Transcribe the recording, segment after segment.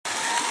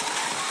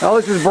Well,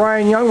 this is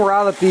Brian Young. We're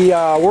out at the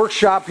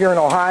workshop here in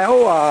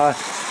Ohio,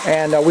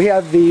 and we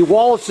have the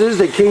Wallaces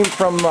that came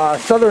from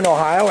southern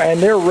Ohio, and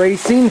they're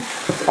racing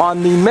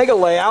on the mega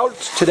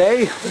layouts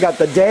today. We got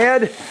the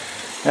dad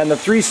and the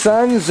three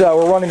sons.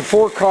 We're running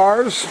 4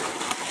 cars,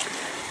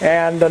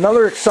 and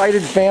another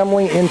excited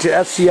family into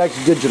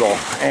SCX Digital,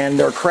 and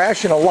they're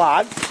crashing a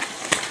lot,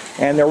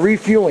 and they're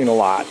refueling a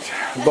lot,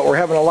 but we're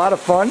having a lot of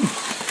fun.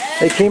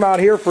 They came out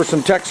here for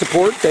some tech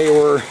support. They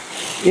were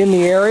in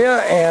the area,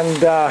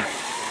 and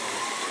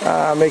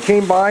they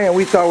came by and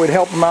we thought we'd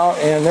help them out,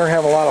 and they're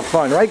having a lot of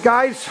fun. Right,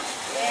 guys?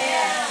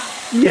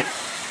 Yeah.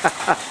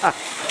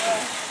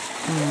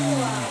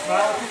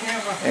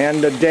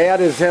 And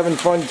Dad is having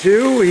fun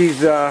too.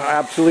 He's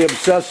absolutely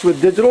obsessed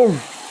with digital.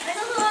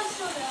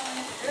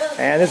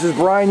 And this is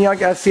Brian Young,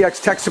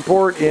 SCX Tech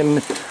Support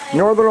in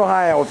Northern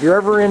Ohio. If you're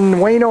ever in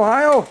Wayne,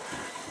 Ohio,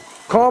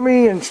 call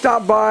me and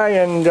stop by,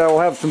 and we'll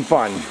have some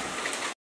fun.